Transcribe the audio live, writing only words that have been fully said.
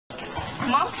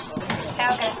Mum?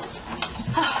 Yeah, okay.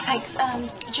 Oh, thanks.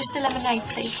 Just a lemonade,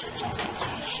 please.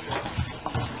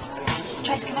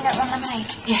 Trace, can I get one lemonade?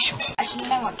 Yeah, sure. Actually, you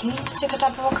know what? Can you stick a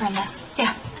double vodka in there?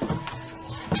 Yeah.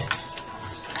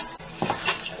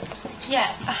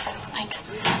 Yeah, thanks.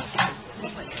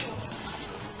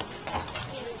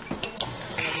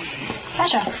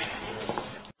 Pleasure.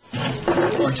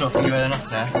 One shot, you had enough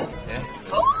there? Yeah?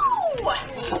 Ooh!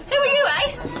 Who are you, eh?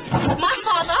 My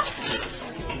father?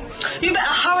 You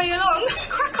better hurry along.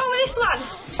 Crack on with this one,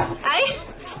 eh?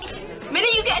 The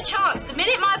minute you get a chance, the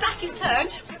minute my back is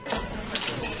turned,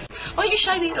 why don't you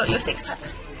show these lot your six-pack?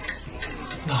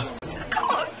 No. Come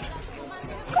on.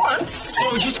 Come on.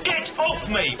 Oh, just get off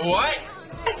me, alright?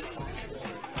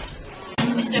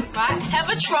 Listen, right, have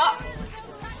a trot.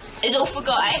 It's all for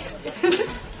Guy.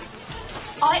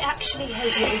 I actually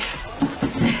hate you.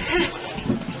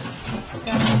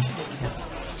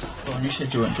 Lauren, you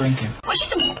said you weren't drinking. Well, it's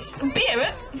just a beer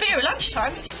at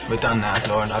lunchtime. We're done now,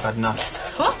 Lauren. I've had enough.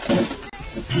 What?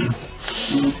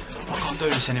 I can't do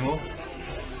this anymore.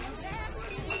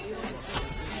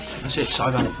 That's it, it's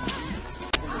over.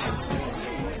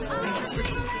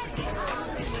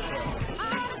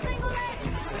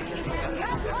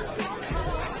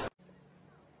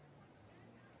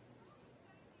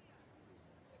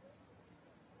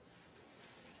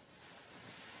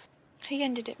 He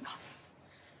ended it, Mum.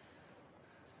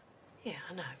 Yeah,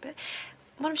 I know, but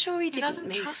I'm sure he didn't. He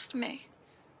doesn't trust me.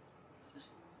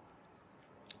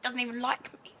 He doesn't even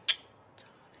like me.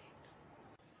 Darling.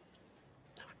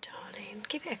 Oh, darling,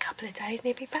 give it a couple of days and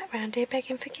he'll be back round here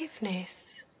begging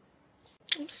forgiveness.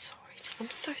 I'm sorry. I'm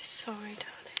so sorry,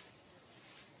 darling.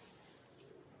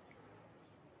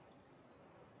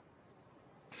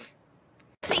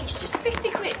 Please, just 50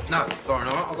 quid. No, Lauren,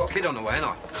 all right? I've got a kid on the way, ain't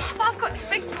I? But I've got this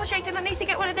big project and I need to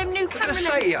get one of them new cameras. Just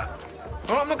stay here.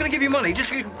 All right, I'm not going to give you money.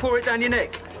 Just you can pour it down your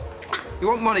neck. You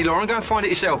want money, Lauren? Go and find it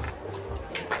yourself.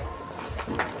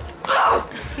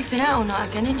 You've been out all night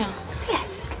again, haven't you?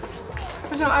 Yes.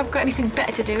 It's not I've got anything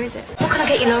better to do, is it? What can I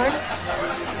get you, Lauren?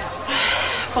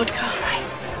 Vodka.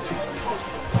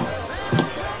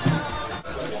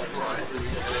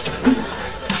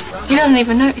 He doesn't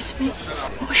even notice me.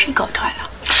 What's she got, Tyler?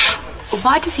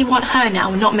 Why does he want her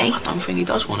now and not me? I don't think he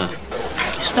does want her.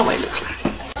 It's not what it looks like.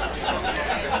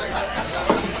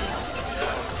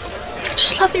 I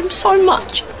just love him so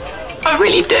much. I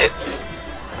really do.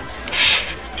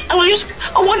 And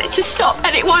I want it to stop,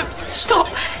 and it won't stop.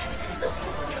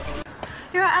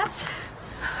 You're right, Abs.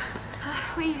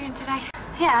 What are you doing today?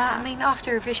 Yeah, I mean,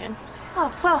 after revision.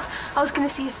 Oh, well, I was going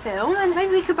to see a film, and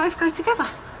maybe we could both go together.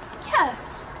 Yeah,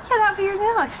 that'd be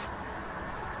really nice.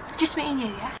 Just me and you,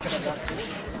 yeah? I've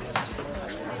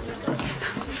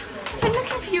been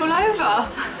looking for you all over.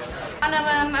 I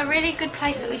know a really good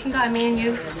place that we can go, me and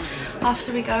you,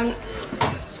 after we go and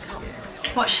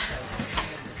watch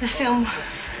the film.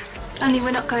 Only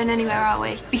we're not going anywhere, are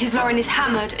we? Because Lauren is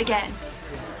hammered again.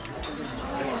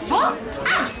 What?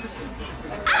 Abs!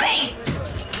 Abby!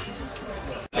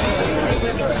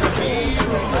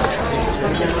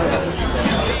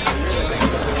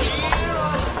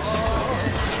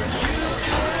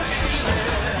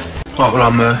 Right,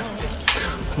 well,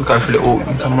 we'll go for a little walk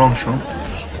and come along if you want.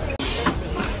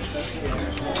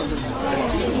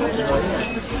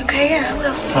 Okay, yeah, I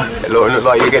will. Right. Lauren, look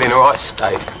like you're getting alright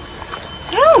today.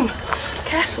 Oh,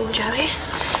 careful, Joey.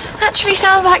 Actually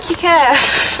sounds like you care.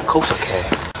 Of course I care.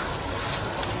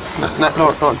 No,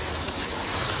 Lauren.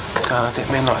 No, I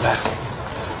didn't mean like that.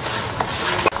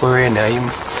 We're here now, you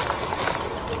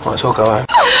might as well go home.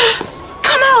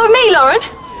 Come out with me, Lauren.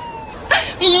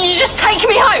 You just take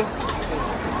me home.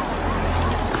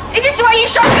 Is this the way you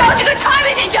show girls a good time,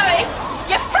 is it, Joey?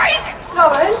 You freak!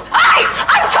 Lauren? Hey!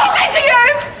 I'm talking to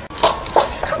you!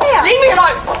 Come here. Leave me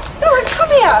alone! Lauren, come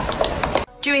here.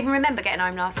 Do you even remember getting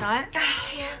home last night?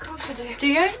 Yeah, of course I do. Do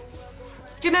you?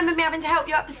 Do you remember me having to help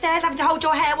you up the stairs, having to hold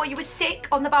your hair while you were sick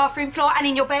on the bathroom floor and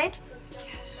in your bed?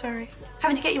 Sorry.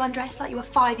 Having to get you undressed like you were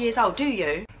 5 years old, do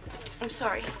you? I'm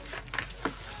sorry.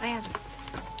 I am.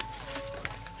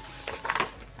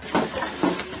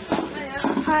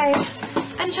 Hi.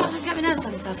 Any chance I can get my nails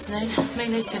done this afternoon? Me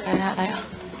and Lucy are going out later.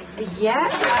 Yeah,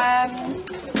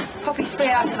 Poppy's free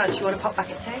after lunch. You want to pop back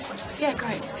at 2? Yeah,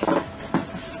 great.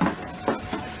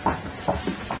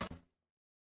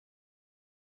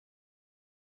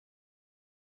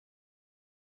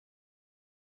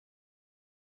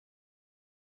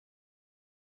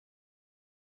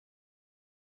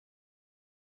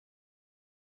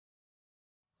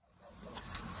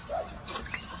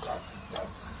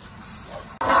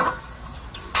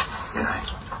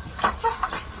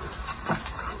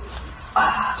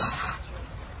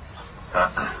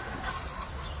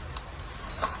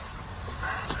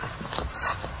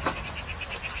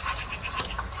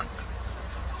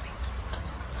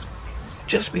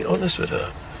 Just be honest with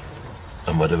her.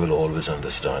 And mother will always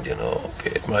understand, you know. Okay,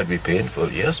 it might be painful,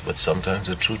 yes, but sometimes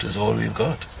the truth is all we've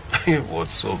got.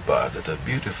 What's so bad that a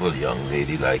beautiful young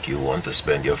lady like you want to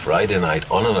spend your Friday night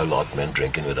on an allotment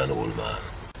drinking with an old man?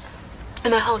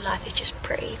 And my whole life is just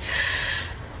pretty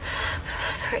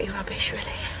rubbish,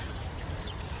 really.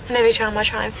 And every time I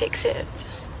try and fix it,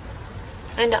 just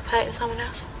end up hating someone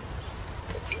else.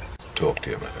 Talk to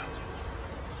your mother.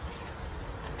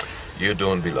 You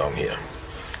don't belong here.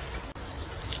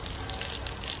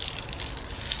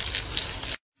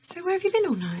 So where have you been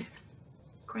all night?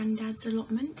 Grandad's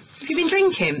allotment. Have you been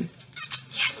drinking?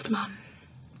 Yes, Mum.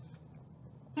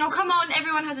 Oh, come on,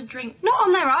 everyone has a drink. Not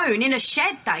on their own, in a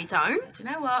shed they don't. Do you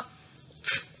know what?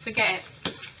 Forget it.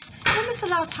 When was the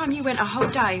last time you went a whole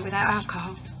day without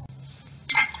alcohol?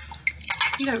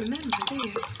 You don't remember, do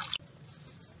you?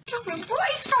 Lauren, what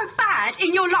is so bad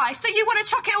in your life that you want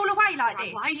to chuck it all away like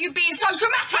this? Why are you being so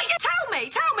dramatic? Tell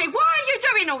me, why are you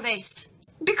doing all this?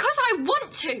 Because I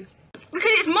want to.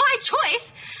 Because it's my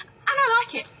choice, and I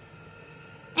like it.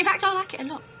 In fact, I like it a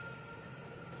lot.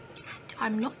 And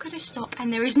I'm not going to stop,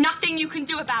 and there is nothing you can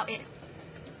do about it.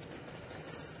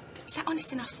 Is that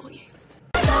honest enough for you?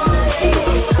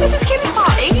 This is Kim's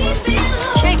party.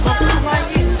 Check what was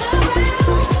about you.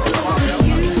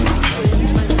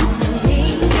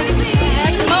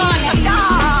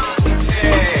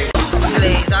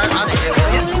 Please, I didn't hear what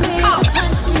you... Oh,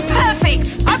 perfect.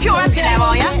 I hope you're happy now,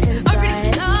 are you?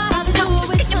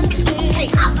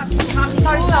 I'm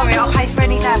so sorry, I'll pay for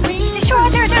any damage. Is this your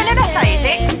idea of doing an essay, is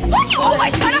it? Why do you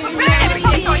always turn up and ruin every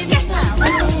time you get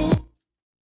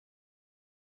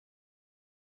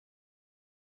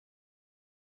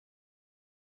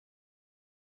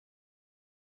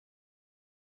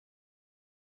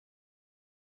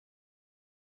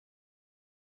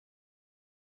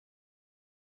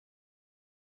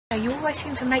You always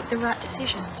seem to make the right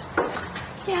decisions.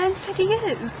 Yeah, and so do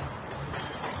you.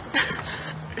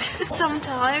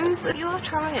 Sometimes you are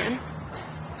trying.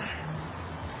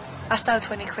 I stole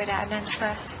 20 quid out of Nan's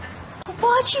purse.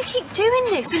 Why do you keep doing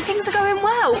this when things are going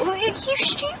well? Are you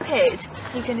stupid?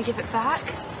 You gonna give it back?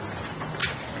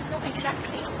 Not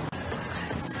exactly.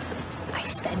 I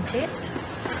spent it.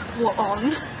 What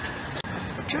on?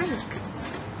 Drink.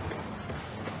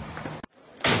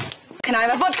 Can I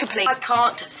have a vodka, please? I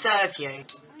can't serve you.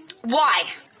 Why?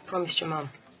 Promised your mum.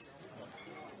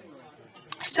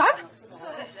 So?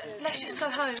 Let's just go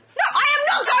home. No, I am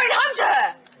not going home to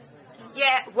her!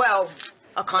 Yeah, well,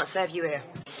 I can't serve you here.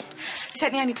 This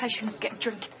ain't the only place you can get a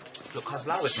drink. Look, how's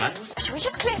Lois, man? Should we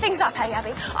just clear things up, hey,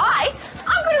 Abby?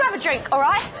 I'm going to have a drink, all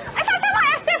right? In fact, I might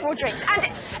have several drinks. And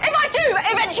if I do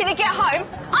eventually get home,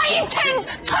 I intend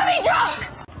to be drunk!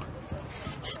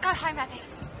 Just go home, Abby.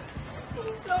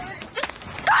 Please, Lauren.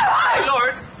 Go home!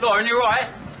 Hey, Lauren, you all right?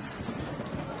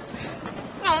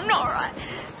 No, I'm not all right.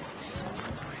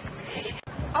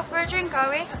 Off for a drink, are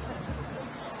we?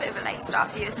 It's a bit of a late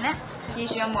start for you, isn't it?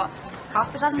 Usually on what,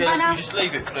 half a dozen by now? Yeah, just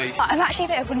leave it, please. I'm actually a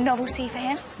bit of a novelty for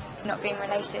him, not being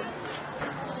related.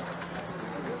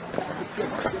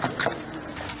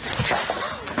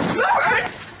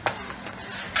 Lauren!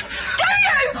 Do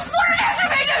you want to answer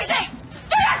me, Lucy?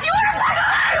 Do you want to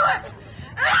play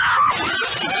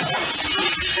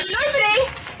Nobody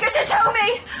gets to tell me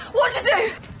what to do.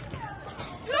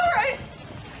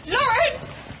 Lauren!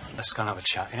 Let's go and have a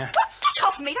chat, yeah? Get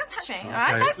off me, don't touch me, all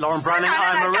right? Okay, Lauren Branning, No,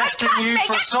 I'm arresting don't touch you me.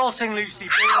 for assaulting Lucy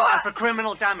Beale and for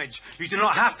criminal damage. You do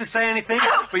not have to say anything,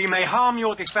 but you may harm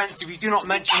your defence if you do not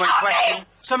mention when questioned,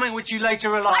 something which you later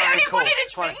rely I on only in court. wanted a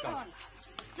Twice drink. done.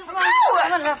 Come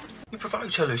on, love. You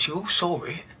provoked her, Lucy. We're all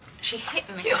sorry. She hit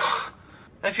me.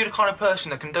 If you're the kind of person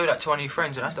that can do that to one of your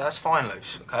friends, then that's fine,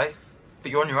 Luce, okay?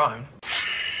 But you're on your own.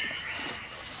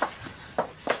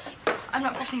 I'm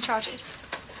not pressing charges.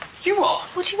 You are?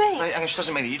 What do you mean? Hang on, she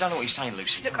doesn't mean it. You don't know what you're saying,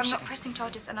 Lucy. Look, I'm not pressing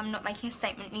charges and I'm not making a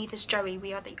statement. Neither's Joey.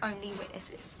 We are the only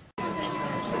witnesses.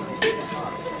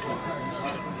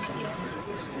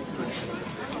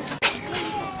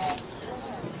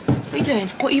 What are you doing?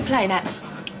 What are you playing at?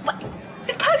 What?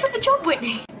 It's perks of the job,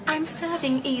 Whitney. I'm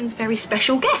serving Ian's very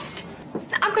special guest.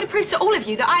 I'm going to prove to all of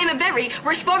you that I am a very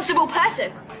responsible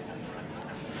person.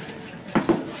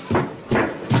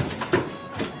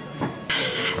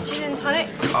 Gin and tonic?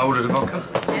 I ordered a vodka.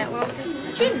 Yeah, well, this is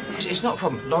a gin. It's not a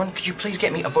problem. Lauren, could you please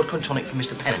get me a vodka and tonic for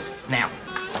Mr. Pennant? Now.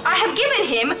 I have given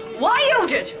him what I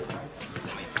ordered.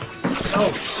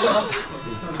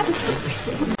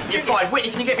 You're fine.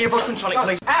 Whitney, can you get me a vodka and tonic,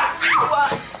 please?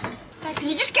 Ow! Dad, can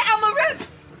you just get out of my room?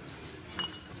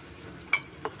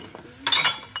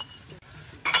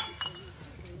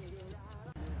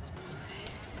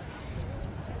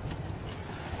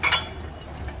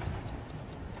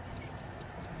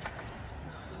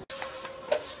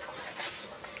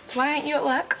 Why aren't you at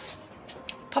work?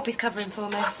 Poppy's covering for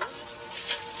me. I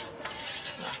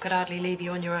could hardly leave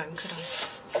you on your own, could I?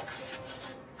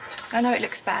 I know it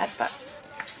looks bad, but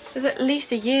there's at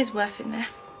least a year's worth in there.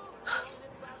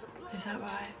 Is that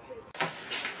right?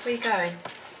 Where are you going?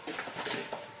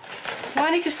 Well,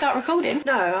 I need to start recording.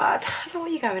 No, I don't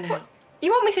want you going out.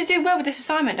 You want me to do well with this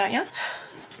assignment, don't you?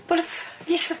 Well,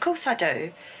 yes, of course I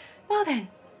do. Well then.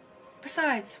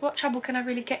 Besides, what trouble can I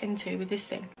really get into with this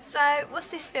thing? So, what's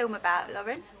this film about,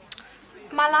 Lauren?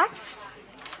 My life?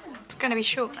 It's going to be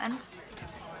short then.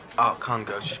 Oh, can't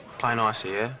go. Just play nicer,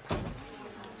 yeah?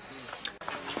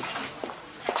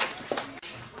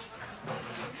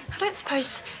 I don't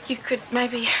suppose you could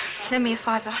maybe lend me a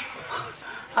 £5?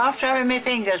 After having my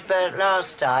fingers burnt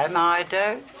last time, I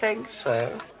don't think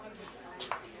so.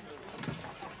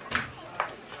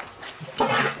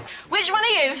 Which one of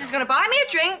you is going to buy me a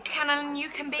drink and then you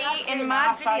can be in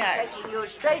my video? I'm taking you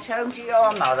straight home to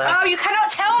your mother. Oh, you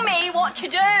cannot tell me what to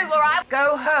do, all right?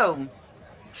 Go home,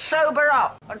 sober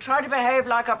up, and try to behave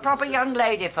like a proper young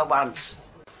lady for once.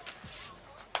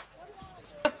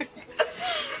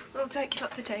 We'll take you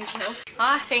up the table.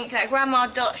 I think that Grandma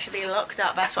Dot should be locked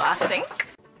up, that's what I think.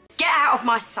 Get out of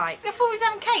my sight. I thought we was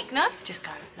having cake, no? Just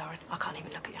go, Lauren. I can't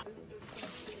even look at you.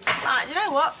 Right, do you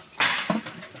know what?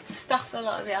 Stuff the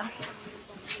lot of you.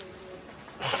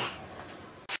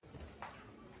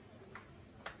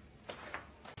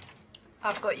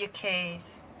 I've got your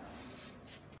keys.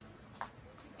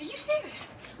 Are you serious?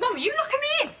 Mum, are you locking me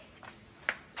in?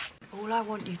 All I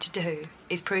want you to do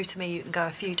is prove to me you can go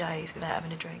a few days without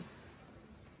having a drink.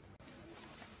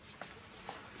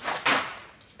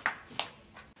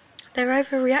 They're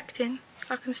overreacting.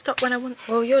 I can stop when I want.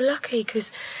 Well, you're lucky,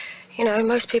 because, you know,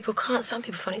 most people can't. Some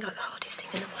people find it like the hardest thing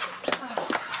in the world.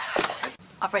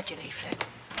 I've read your leaflet.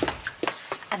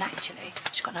 And actually,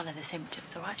 she's got none of the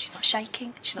symptoms, all right? She's not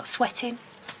shaking, she's not sweating.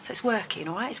 So it's working,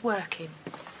 all right? It's working.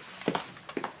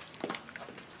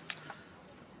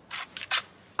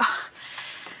 Oh.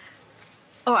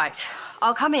 All right,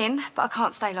 I'll come in, but I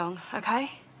can't stay long,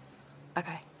 okay?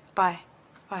 Okay, bye.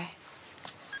 Bye.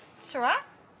 It's all right.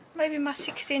 Maybe my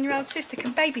 16-year-old sister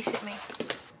can babysit me.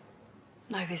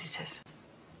 No visitors.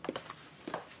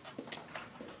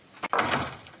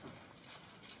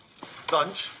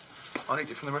 Lunch? I'll eat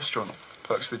it from the restaurant.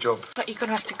 Perks of the job. But you're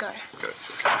gonna have to go. Good.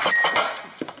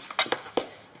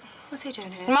 What's he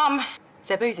doing here? Mum! Is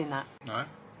there booze in that? No.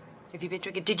 Have you been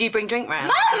drinking? Did you bring drink round?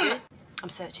 Mum! Did you? I'm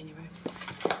searching your room.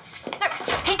 No,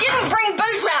 he didn't bring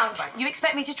booze round! You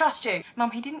expect me to trust you?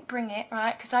 Mum, he didn't bring it,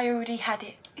 right? Because I already had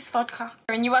it. It's vodka.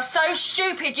 And you are so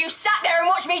stupid. You sat there and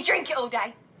watched me drink it all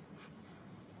day.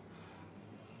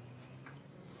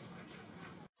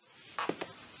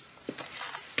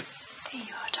 Here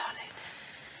you are, darling.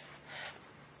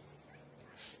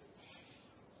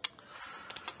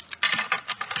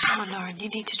 Come on, Lauren, you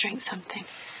need to drink something.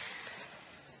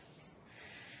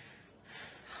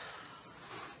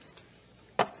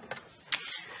 Come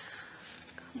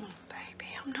on, baby.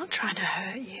 I'm not trying to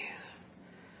hurt you.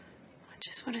 I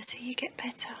just want to see you get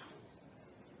better.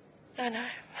 I know.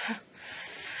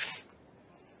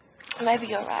 Maybe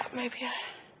you're right. Maybe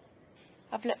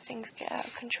I've let things get out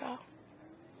of control.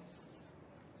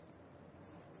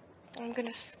 I'm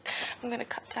gonna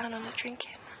cut down on the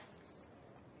drinking.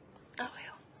 I will.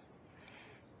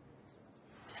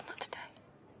 Just not today.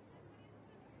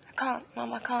 I can't,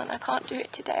 Mum. I can't do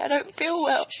it today. I don't feel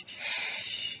well.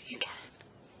 Shh, you can.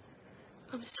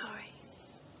 I'm sorry.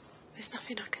 There's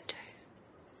nothing I can do.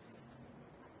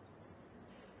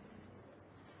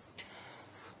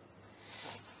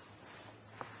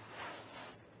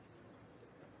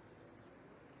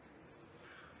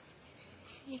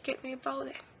 You get me a bowl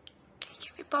then. Can you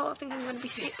get me a bowl? I think I'm gonna be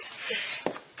sick.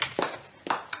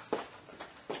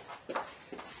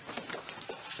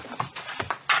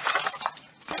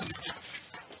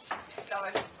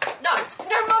 No,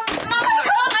 Mum, I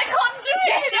can't do it.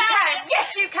 Yes, you can.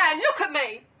 Yes, you can. Look at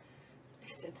me.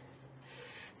 Listen,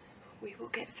 we will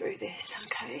get through this,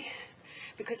 okay?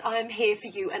 Because I am here for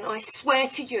you, and I swear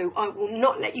to you, I will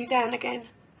not let you down again.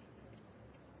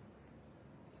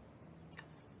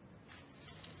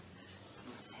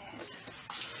 Upstairs.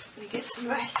 You get some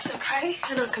rest, okay?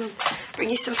 And I can bring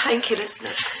you some painkillers.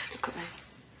 Look at me.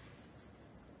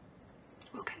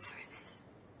 We'll get through this.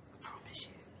 I promise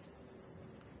you.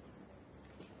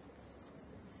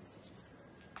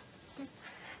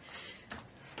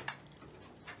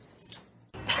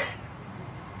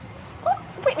 What?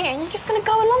 Whitney, are you just going to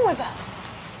go along with her?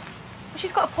 Well,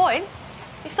 she's got a point.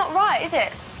 It's not right, is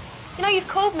it? You know, you've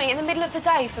called me in the middle of the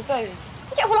day for booze.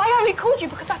 Yeah, well, I only called you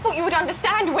because I thought you would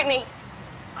understand, Whitney.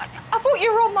 I thought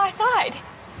you were on my side.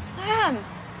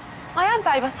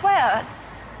 babe, I swear.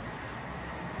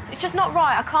 It's just not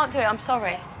right. I can't do it. I'm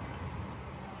sorry.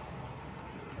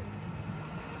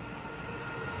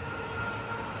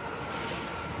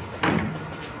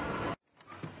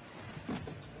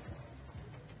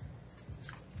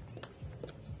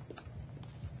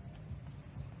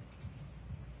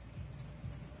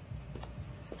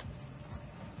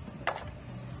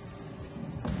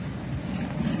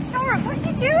 Lauren, what are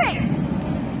you doing?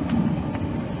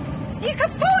 You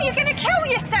could fall. You're going to kill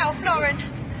yourself, Lauren.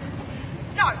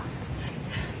 No.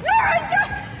 Lauren,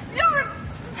 don't. Lauren.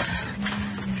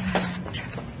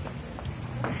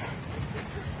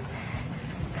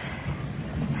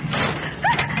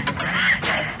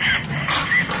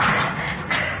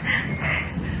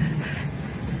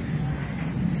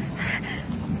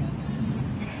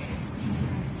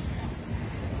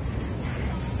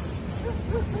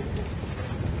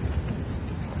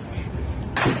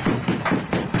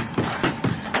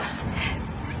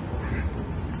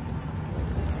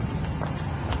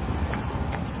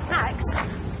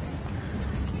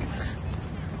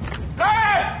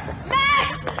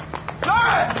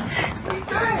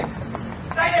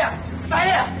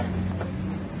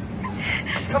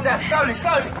 Come down, slowly,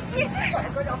 slowly. Come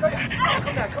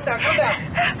down.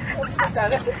 Come down,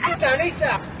 that's it. Sit down, eat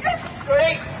down.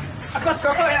 Ready? I got it.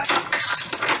 What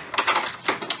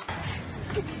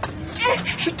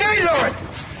are you doing, Lauren?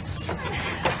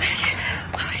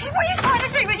 What are you trying to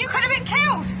do? But you could have been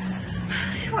killed.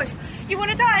 What? You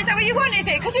want to die? Is that what you want, is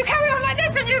it? Because you carry on like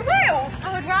this and you will.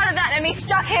 I would rather that than me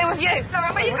stuck here with you.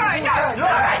 Lauren, where you going? No,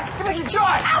 Lauren! Come on, you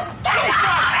try! Oh, get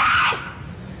out!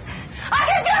 I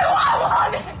can do what I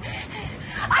want!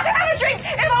 I can have a drink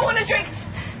if I want to drink!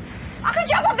 I can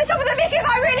jump off the top of the Vic if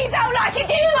I really don't like it!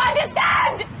 Do you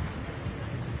understand?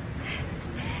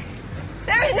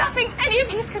 There is nothing any of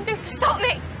you can do to stop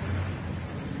me!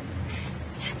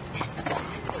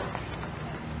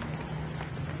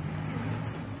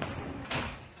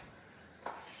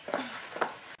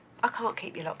 I can't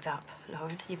keep you locked up,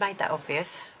 Lauren. You made that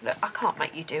obvious. Look, I can't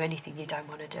make you do anything you don't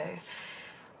want to do.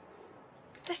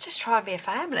 Let's just try and be a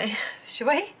family, shall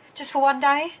we? Just for one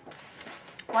day?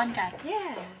 One day?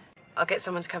 Yeah. I'll get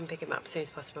someone to come and pick him up as soon as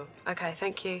possible. OK,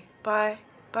 thank you. Bye.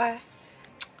 Bye.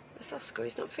 It's Oscar.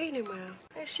 He's not feeling well.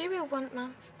 It's you we'll want,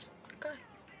 Mum. Go.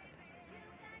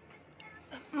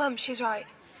 Mum, she's right.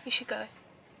 You should go.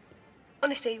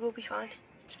 Honestly, we'll be fine.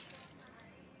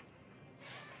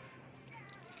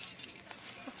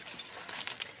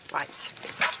 Right.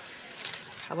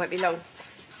 I won't be long.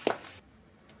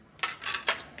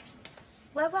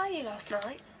 Where were you last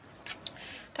night?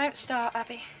 Don't start,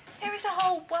 Abby. There is a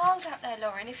whole world out there,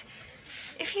 Lauren. If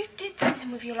you did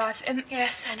something with your life...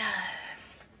 Yes, I know.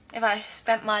 If I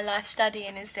spent my life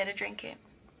studying instead of drinking.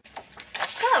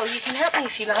 Well, you can help me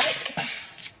if you like.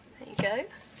 There you go.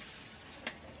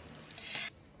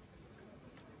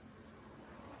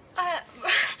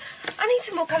 I need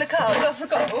some more coloured cards. I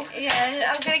forgot.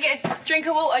 Yeah, I'm going to get a drink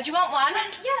of water. Do you want one?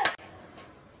 Yeah.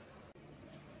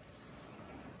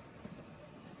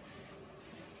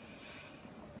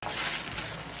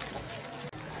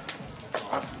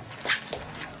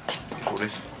 What's all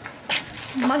this?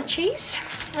 Munchies.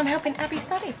 I'm helping Abby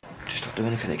study. Just not do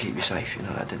anything to keep you safe, you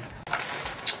know that, didn't you?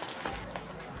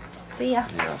 See ya.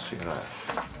 Yeah, I'll see you later.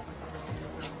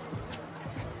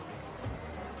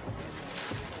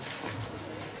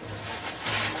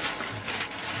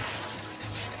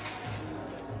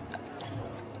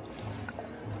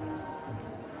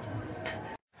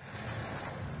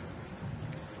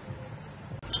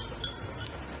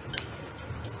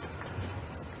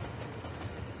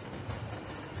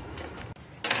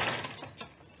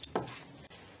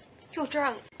 You're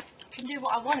drunk. I can do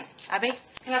what I want, Abby.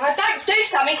 And if I don't do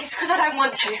something, it's because I don't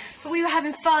want to. But we were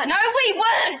having fun. No, we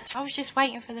weren't! I was just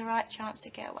waiting for the right chance to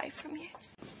get away from you.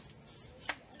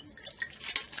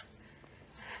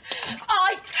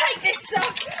 I hate this stuff! I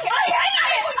hate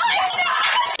it! I hate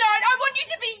it! No, I want you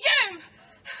to be you!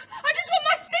 I just want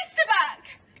my sister back!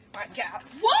 Right, get out.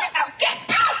 What? Get out! Get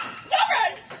out!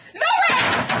 Lauren! Lauren!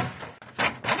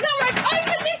 Lauren,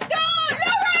 open this door!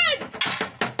 Lauren!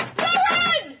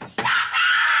 Lauren! Shut up!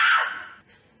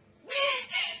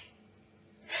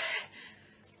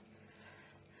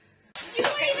 You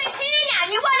weren't even here now!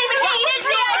 You weren't even here! You didn't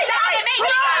see her shouting at me!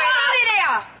 Get out of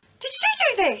here! Did she do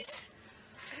this?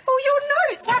 All your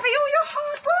notes, Abby, all your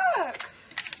hard work.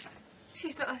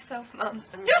 She's not herself, Mum.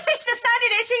 Your sister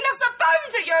standing here, she loves the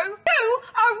bones at you. You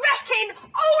are wrecking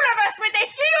all of us with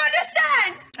this. Do you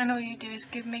understand? And all you do is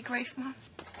give me grief, Mum.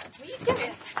 What are you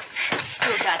doing?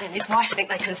 Your dad and his wife think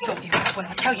they can sort you out. Well,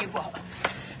 I tell you what,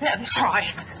 let them try.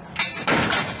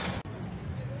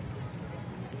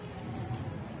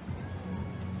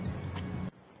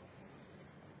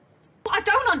 I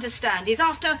don't understand is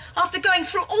after going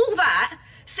through all that,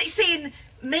 seeing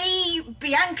me,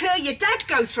 Bianca, your dad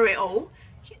go through it all,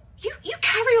 you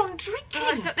carry on drinking.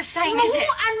 Oh, it's not the same, more is it?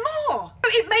 And more.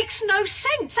 It makes no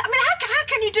sense. I mean, how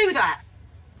can you do that?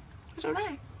 I don't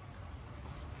know.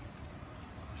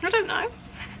 I don't know.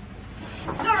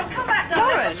 Lauren, come back,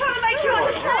 darling. I'm just trying to make you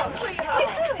understand, sweetheart.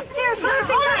 There's no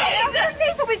point. I'm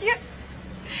leaving with you.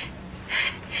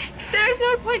 There is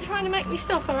no point trying to make me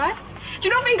stop, all right? Do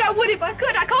you not think I would if I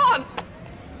could? I can't.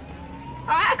 All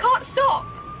right, I can't stop.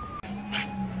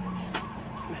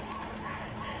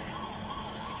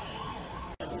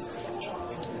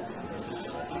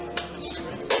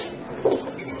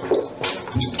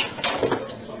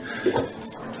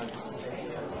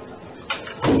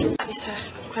 It's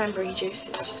cranberry juice.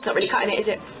 It's just not really cutting it, is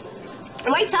it?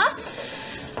 Waiter!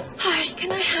 Hi,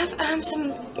 can I have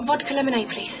some vodka lemonade,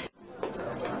 please?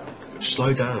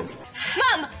 Slow down.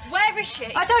 Mum, where is she?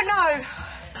 I don't know.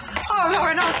 Oh,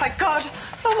 Lauren, oh, thank God.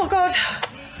 Oh, my God.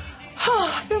 Oh,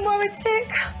 I've been worried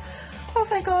sick. Oh,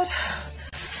 thank God.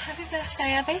 Happy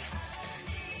birthday, Abby.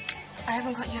 I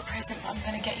haven't got you a present, but I'm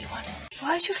going to get you one.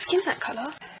 Why is your skin that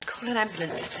colour? Call an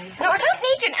ambulance, please. No, I don't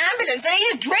need an ambulance. I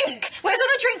need a drink. Where's all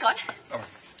the drink gone? Lauren,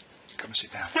 come and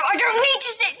sit down. No, I don't need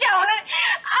to sit down.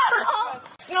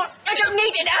 No, I don't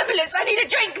need an ambulance. I need a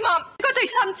drink, Mum. We've got to do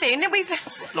something.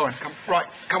 Lauren, come. Right,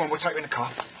 come on, we'll take you in the car.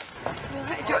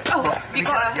 Right, you got her.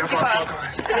 Yeah, go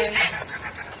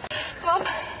on.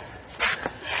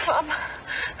 Mum.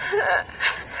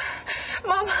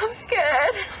 Mum, I'm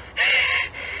scared.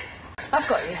 I've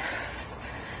got you.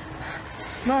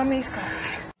 Mommy's got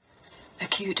you.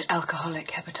 Acute alcoholic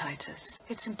hepatitis.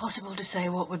 It's impossible to say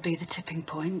what would be the tipping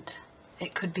point.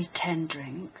 It could be 10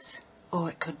 drinks, or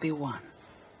it could be 1.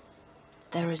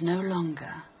 There is no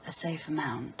longer a safe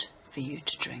amount for you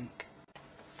to drink.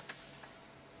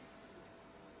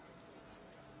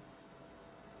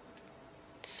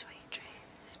 Sweet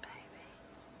dreams, baby.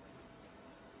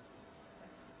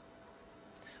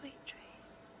 Sweet dreams.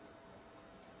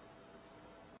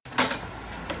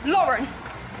 Lauren!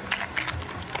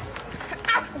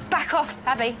 Back off,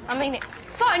 Abby. I mean it.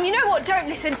 Fine, you know what? Don't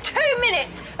listen. 2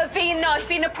 minutes of being nice,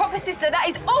 being a proper sister, that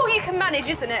is all you can manage,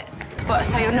 isn't it? What,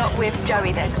 so you're not with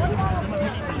Joey then?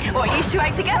 What, you two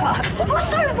ain't together? Well,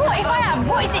 so what if I am?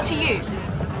 What is it to you?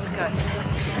 Let's go.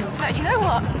 No, you know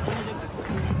what?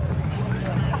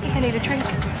 I think I need a drink.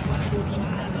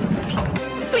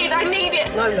 Please, I need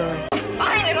it. No, Lauren.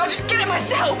 Fine, then I'll just get it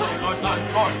myself. Lauren,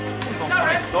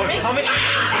 come in.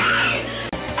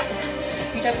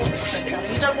 You don't want this,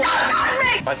 darling. You don't want Don't touch me!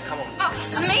 Right, come on. Oh,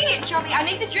 I mean it, Joey. I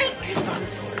need a drink.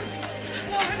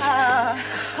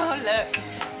 Oh, look.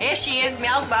 Here she is,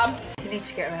 my old mum. You need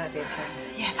to get her out of here, Tom.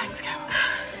 Yeah, thanks, Carol.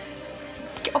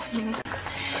 Get off me.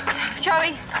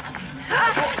 Joey.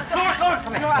 Lauren,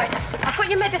 come here. All right. I've got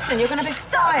your medicine. You're going to be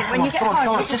dying when you get home.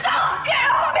 Come on. Stop!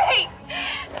 Get off me!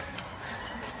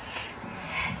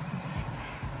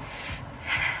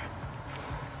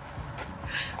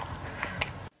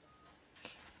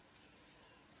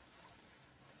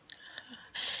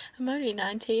 I'm only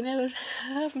 19.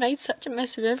 I've made such a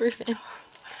mess of everything.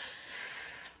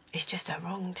 It's just a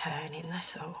wrong turning,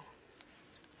 that's all.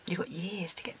 You've got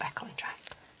years to get back on track.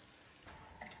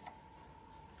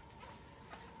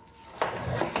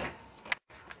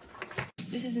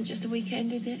 This isn't just a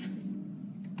weekend, is it?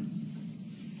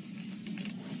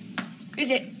 Is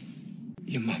it?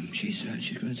 Your mum, she's going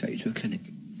to take you to a clinic.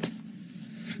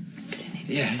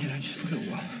 Yeah, just for a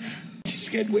little while. She's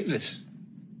scared witless.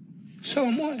 So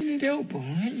am I. You need help, all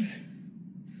right?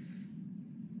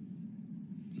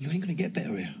 You ain't going to get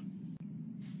better here.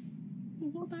 Well,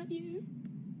 what about you?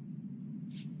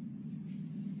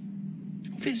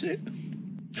 Visit.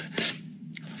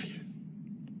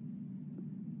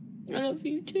 I love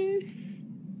you too.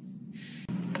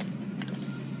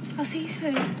 I'll see you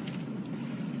soon.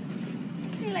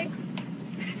 See you later.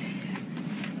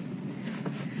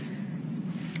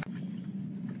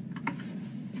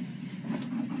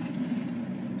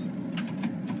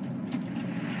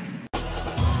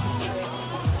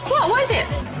 What is it?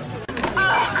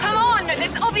 Oh, come on!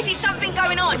 There's obviously something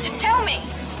going on. Just tell me.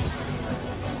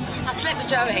 I slept with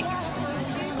Joey.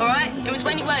 All right? It was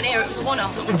when you weren't here. It was a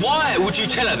one-off. Why would you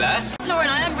tell her that? Lauren,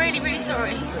 I am really, really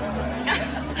sorry.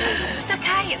 It's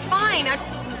okay. It's fine.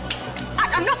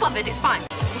 I'm not bothered. It's fine.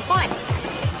 I'm fine.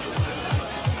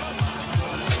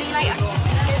 See you later.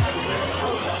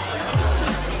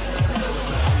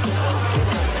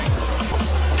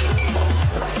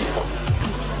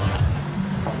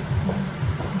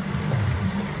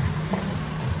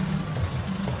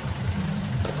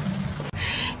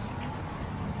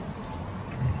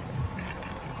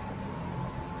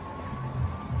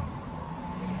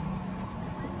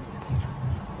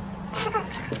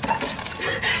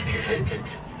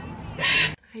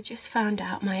 found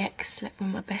out my ex slept with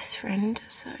my best friend,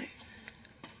 so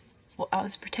well, I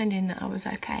was pretending that I was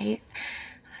okay.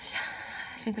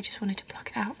 I think I just wanted to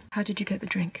block it out. How did you get the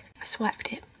drink? I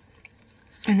swiped it,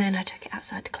 and then I took it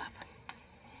outside the club.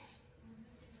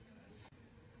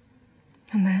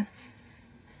 And then?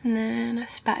 And then I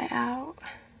spat it out.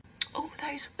 All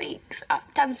those weeks,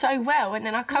 I've done so well, and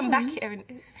then I come back here and...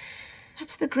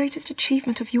 That's the greatest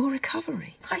achievement of your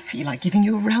recovery. I feel like giving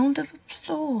you a round of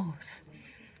applause.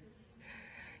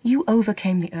 You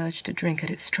overcame the urge to drink at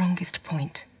its strongest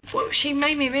point. Well, she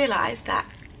made me realise that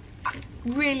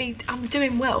I'm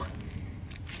doing well.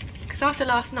 Because after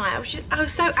last night, I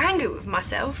was so angry with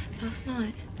myself. Last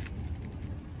night?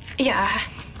 Yeah,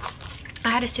 I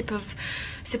had a sip of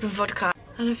vodka.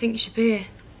 I don't think you should be here.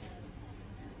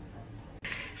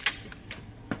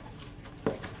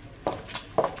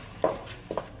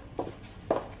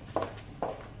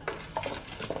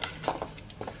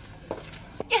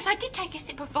 Yes, I did take a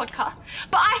sip of vodka,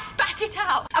 but I spat it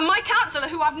out. And my counsellor,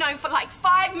 who I've known for like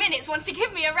 5 minutes, wants to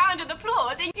give me a round of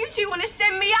applause, and you two want to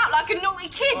send me out like a naughty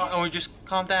kid. Right, and we just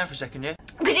calm down for a second, yeah?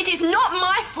 Because it is not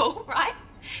my fault, right?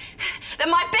 That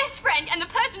my best friend and the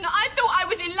person that I thought I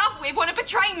was in love with want to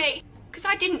betray me. Because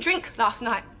I didn't drink last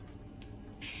night.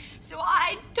 So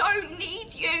I don't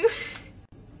need you.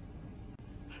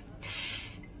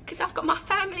 Because I've got my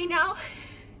family now.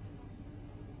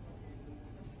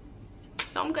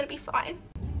 So I'm going to be fine.